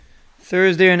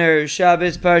Thursday in Erev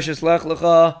Shabbos, Parshas Lech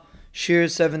Lecha,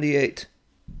 Shiur 78.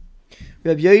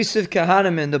 Reb Yosef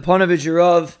Kahanaman, the Ponovich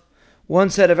Rav,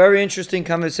 once had a very interesting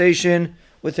conversation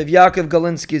with Reb Yaakov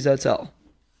Galinsky Zatzal.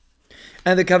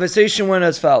 And the conversation went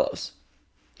as follows.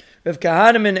 Reb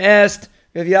Kahanaman asked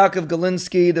Reb Yaakov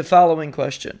Galinsky the following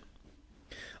question.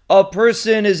 A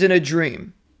person is in a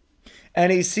dream,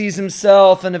 and he sees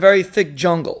himself in a very thick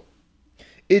jungle.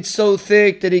 It's so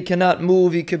thick that he cannot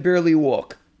move, he could barely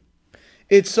walk.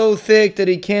 It's so thick that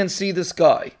he can't see the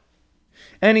sky.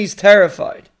 And he's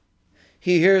terrified.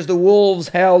 He hears the wolves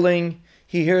howling.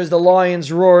 He hears the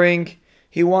lions roaring.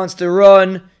 He wants to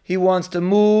run. He wants to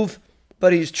move,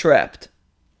 but he's trapped.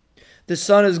 The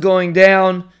sun is going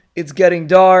down. It's getting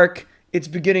dark. It's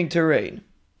beginning to rain.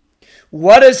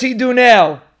 What does he do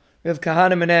now? Rav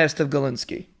Kahanaman asked of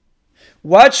Galinsky.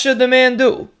 What should the man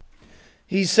do?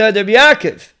 He said, Reb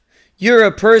Yaakov, you're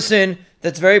a person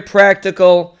that's very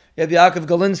practical. Reb Yaakov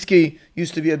Galinsky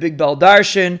used to be a big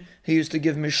baldarshan. He used to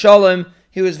give mishalim.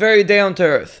 He was very down to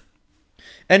earth.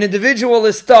 An individual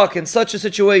is stuck in such a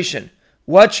situation.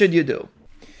 What should you do?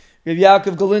 Reb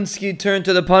Yaakov Galinsky turned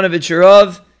to the Ponovich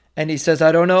Rav and he says,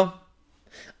 I don't know.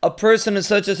 A person in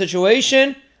such a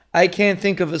situation, I can't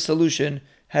think of a solution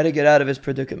how to get out of his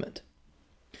predicament.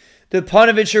 The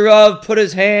Ponovich Rav put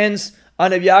his hands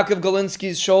on Reb Yaakov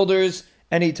Galinsky's shoulders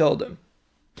and he told him,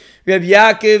 Reb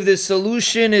Yaakov, the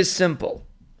solution is simple.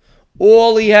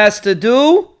 All he has to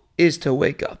do is to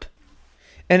wake up.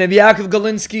 And Reb Yaakov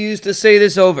Galinsky used to say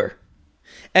this over.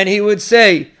 And he would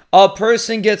say, a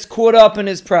person gets caught up in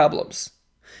his problems.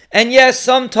 And yes,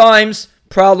 sometimes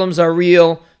problems are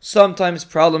real. Sometimes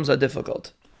problems are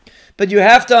difficult. But you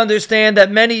have to understand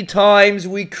that many times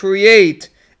we create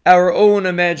our own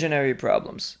imaginary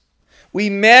problems. We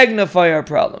magnify our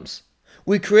problems.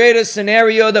 We create a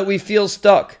scenario that we feel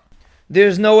stuck.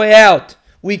 There's no way out.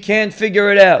 We can't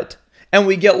figure it out. And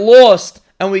we get lost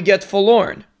and we get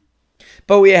forlorn.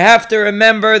 But we have to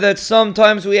remember that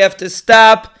sometimes we have to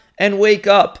stop and wake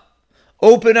up.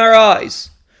 Open our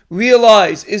eyes.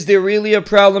 Realize, is there really a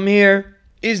problem here?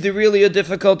 Is there really a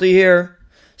difficulty here?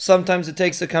 Sometimes it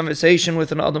takes a conversation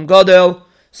with an Adam Gadol.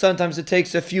 Sometimes it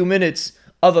takes a few minutes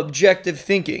of objective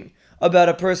thinking about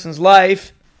a person's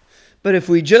life. But if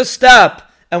we just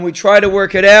stop and we try to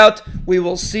work it out, we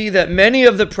will see that many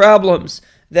of the problems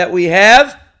that we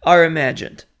have are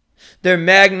imagined. They're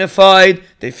magnified,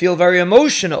 they feel very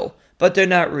emotional, but they're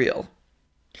not real.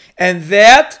 And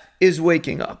that is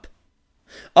waking up.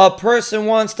 A person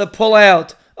wants to pull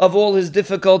out of all his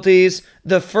difficulties.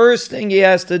 The first thing he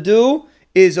has to do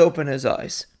is open his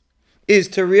eyes, is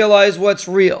to realize what's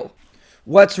real.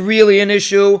 What's really an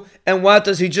issue, and what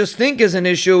does he just think is an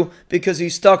issue because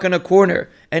he's stuck in a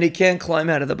corner and he can't climb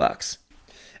out of the box.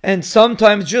 And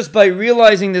sometimes just by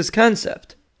realizing this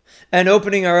concept and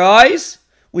opening our eyes,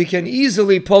 we can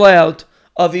easily pull out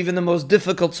of even the most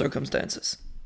difficult circumstances.